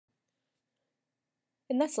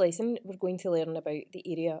In this lesson, we're going to learn about the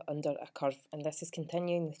area under a curve, and this is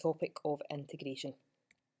continuing the topic of integration.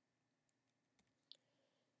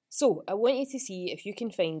 So, I want you to see if you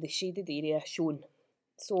can find the shaded area shown.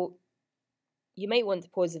 So, you might want to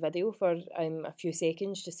pause the video for a few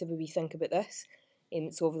seconds just to have a wee think about this.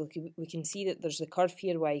 So we can see that there's the curve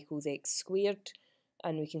here, y equals x squared,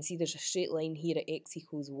 and we can see there's a straight line here at x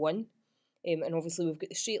equals 1. And obviously we've got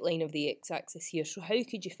the straight line of the x-axis here, so how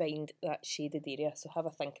could you find that shaded area? So have a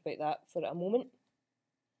think about that for a moment.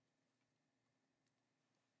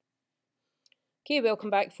 Okay, welcome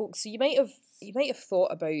back folks. So you might have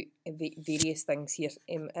thought about various things here,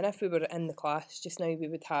 and if we were in the class just now we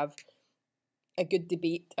would have a good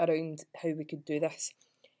debate around how we could do this.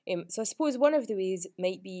 So I suppose one of the ways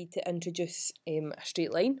might be to introduce a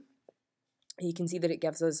straight line. You can see that it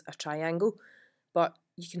gives us a triangle, but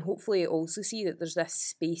you can hopefully also see that there's this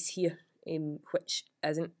space here, which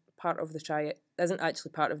isn't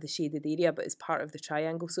actually part of the shaded area, but is part of the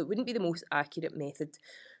triangle. So it wouldn't be the most accurate method.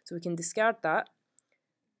 So we can discard that.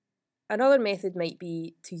 Another method might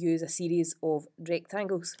be to use a series of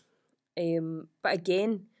rectangles. But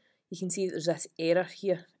again, you can see that there's this error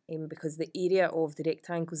here, because the area of the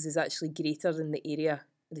rectangles is actually greater than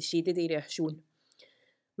the shaded area shown.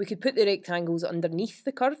 We could put the rectangles underneath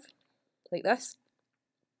the curve, like this.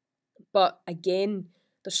 But again,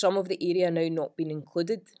 there's some of the area now not being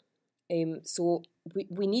included. So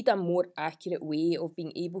we need a more accurate way of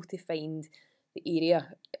being able to find the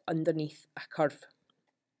area underneath a curve.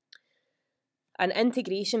 And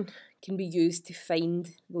integration can be used to find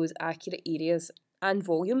those accurate areas and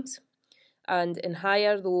volumes. And in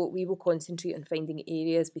higher, though, we will concentrate on finding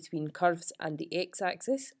areas between curves and the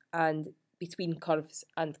x-axis and between curves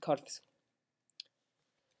and curves.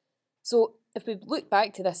 So if we look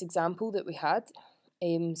back to this example that we had,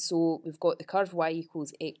 so we've got the curve y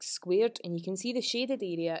equals x squared, and you can see the shaded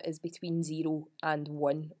area is between 0 and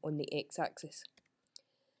 1 on the x-axis.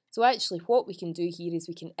 So actually what we can do here is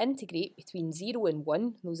we can integrate between 0 and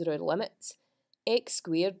 1, those are our limits, x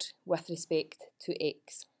squared with respect to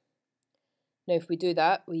x. Now if we do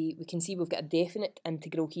that, we can see we've got a definite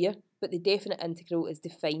integral here, but the definite integral is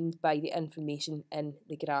defined by the information in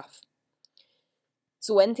the graph.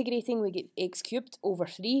 So integrating, we get x cubed over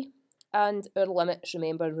 3, and our limits,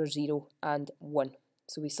 remember, were 0 and 1.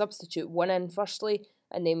 So we substitute 1 in firstly,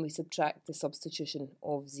 and then we subtract the substitution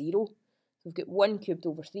of 0. So we've got 1 cubed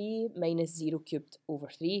over 3 minus 0 cubed over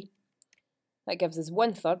 3. That gives us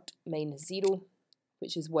 1/3 minus 0,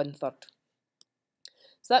 which is 1/3.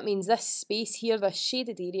 So that means this space here, this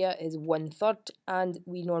shaded area, is 1/3, and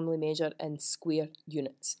we normally measure in square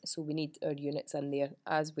units. So we need our units in there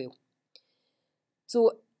as well.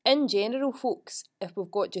 So in general, folks, if we've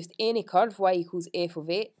got just any curve, y equals f of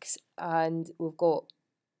x, and we've got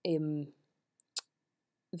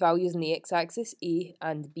values in the x-axis, a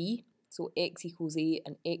and b, so x equals a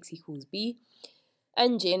and x equals b,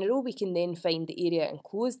 in general, we can then find the area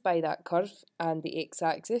enclosed by that curve and the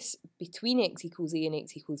x-axis between x equals a and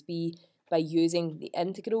x equals b by using the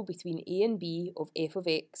integral between a and b of f of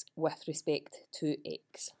x with respect to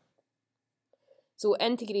x. So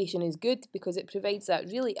integration is good because it provides that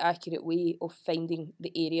really accurate way of finding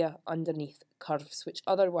the area underneath curves, which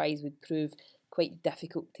otherwise would prove quite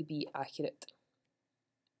difficult to be accurate.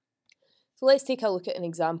 So let's take a look at an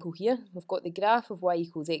example here. We've got the graph of y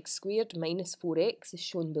equals x squared minus 4x is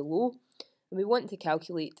shown below, and we want to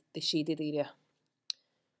calculate the shaded area.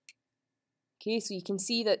 Okay, so you can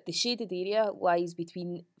see that the shaded area lies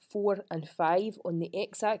between 4 and 5 on the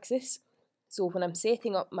x-axis. So when I'm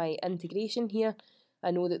setting up my integration here,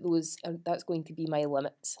 I know that that's going to be my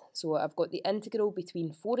limits. So I've got the integral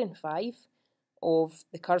between 4 and 5 of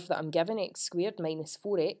the curve that I'm given, x squared minus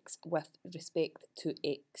 4x with respect to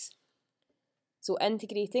x. So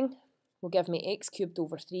integrating will give me x cubed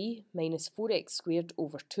over 3 minus 4x squared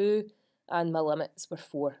over 2, and my limits were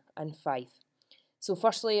 4 and 5. So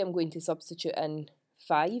firstly I'm going to substitute in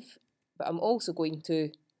 5, but I'm also going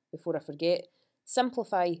to, before I forget,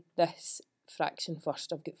 simplify this fraction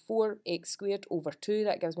first. I've got 4x squared over 2,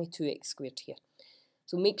 that gives me 2x squared here.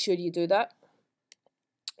 So make sure you do that.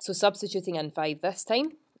 So substituting in 5 this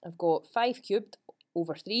time, I've got 5 cubed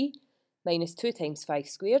over 3 minus 2 times 5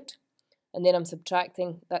 squared, and then I'm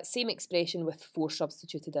subtracting that same expression with 4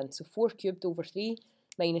 substituted in. So 4 cubed over 3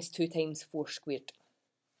 minus 2 times 4 squared.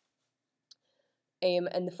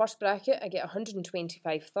 In the first bracket I get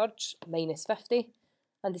 125 thirds minus 50,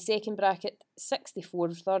 and the second bracket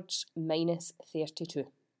 64 thirds minus 32.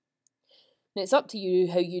 Now it's up to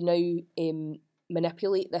you how you now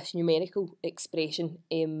manipulate this numerical expression.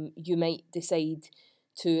 You might decide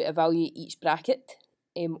to evaluate each bracket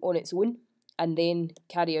on its own, and then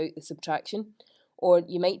carry out the subtraction. Or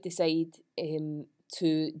you might decide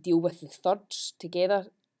to deal with the thirds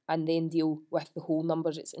together and then deal with the whole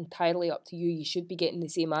numbers. It's entirely up to you. You should be getting the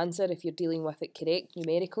same answer if you're dealing with it correct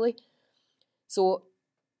numerically. So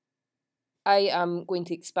I am going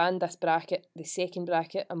to expand this bracket, the second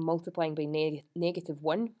bracket, and multiplying by negative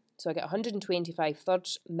 1. So I get 125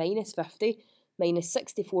 thirds minus 50 minus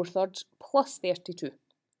 64 thirds plus 32.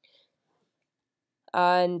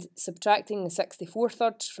 And subtracting the 64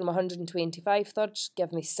 thirds from 125 thirds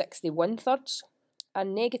give me 61 thirds.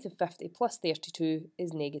 And negative 50 plus 32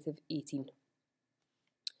 is negative 18.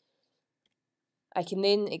 I can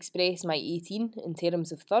then express my 18 in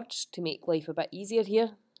terms of thirds to make life a bit easier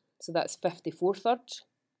here. So that's 54 thirds.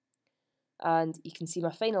 And you can see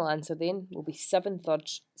my final answer then will be 7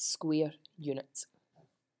 thirds square units.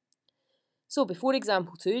 So before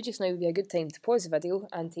example 2, just now would be a good time to pause the video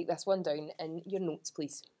and take this one down in your notes,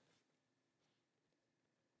 please.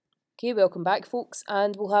 Okay, welcome back folks,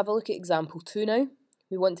 and we'll have a look at example 2 now.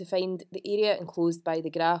 We want to find the area enclosed by the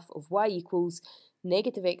graph of y equals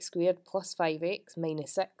negative x squared plus 5x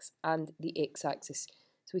minus 6 and the x-axis.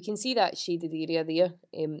 So we can see that shaded area there,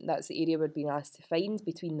 that's the area we're being asked to find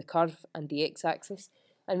between the curve and the x-axis.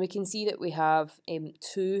 And we can see that we have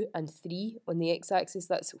 2 and 3 on the x-axis,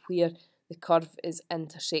 that's where the curve is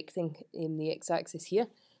intersecting the x-axis here.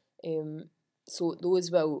 So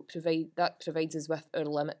those will provides us with our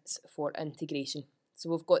limits for integration. So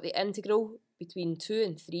we've got the integral between 2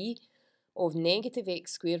 and 3 of negative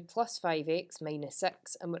x squared plus 5x minus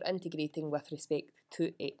 6, and we're integrating with respect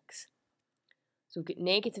to x. So we've got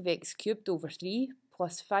negative x cubed over 3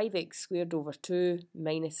 plus 5x squared over 2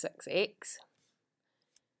 minus 6x.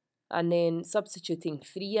 And then substituting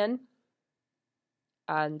 3 in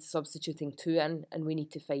and substituting 2 in, and we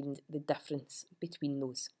need to find the difference between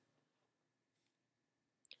those.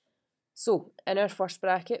 So in our first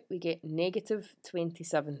bracket we get negative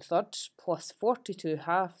 27 thirds plus 42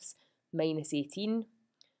 halves minus 18,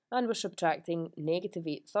 and we're subtracting negative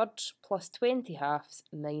 8 thirds plus 20 halves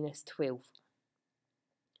minus 12.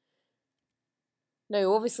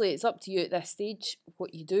 Now obviously it's up to you at this stage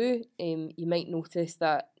what you do. You might notice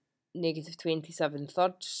that negative 27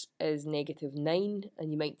 thirds is negative 9,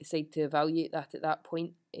 and you might decide to evaluate that at that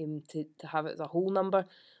point to have it as a whole number.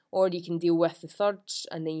 Or you can deal with the thirds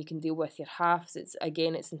and then you can deal with your halves. It's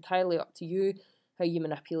entirely up to you how you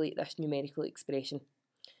manipulate this numerical expression.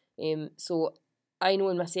 So I know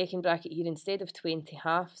in my second bracket here, instead of 20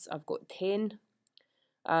 halves, I've got 10.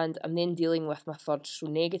 And I'm then dealing with my thirds. So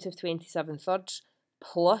negative 27 thirds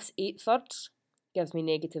plus 8 thirds gives me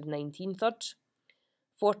negative 19 thirds.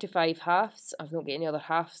 45 halves, I've not got any other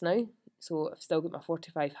halves now, so I've still got my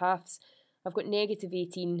 45 halves. I've got negative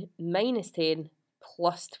 18 minus 10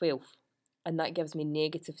 plus 12, and that gives me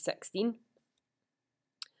negative 16.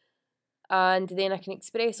 And then I can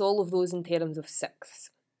express all of those in terms of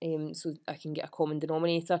sixths, so I can get a common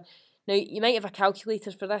denominator. Now, you might have a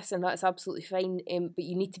calculator for this, and that's absolutely fine, but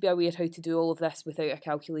you need to be aware how to do all of this without a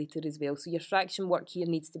calculator as well. So your fraction work here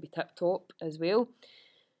needs to be tip-top as well.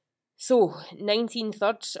 So 19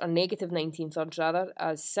 thirds, or negative 19 thirds rather,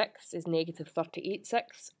 as sixths is negative 38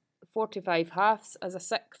 sixths. 45 halves as a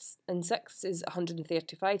sixth, and sixths is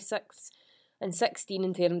 135 sixths. And 16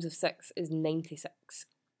 in terms of sixths is 96.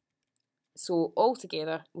 So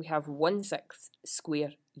altogether we have 1/6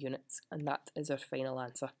 square units, and that is our final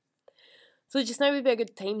answer. So just now would be a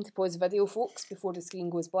good time to pause the video, folks, before the screen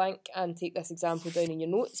goes blank, and take this example down in your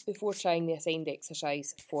notes before trying the assigned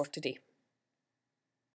exercise for today.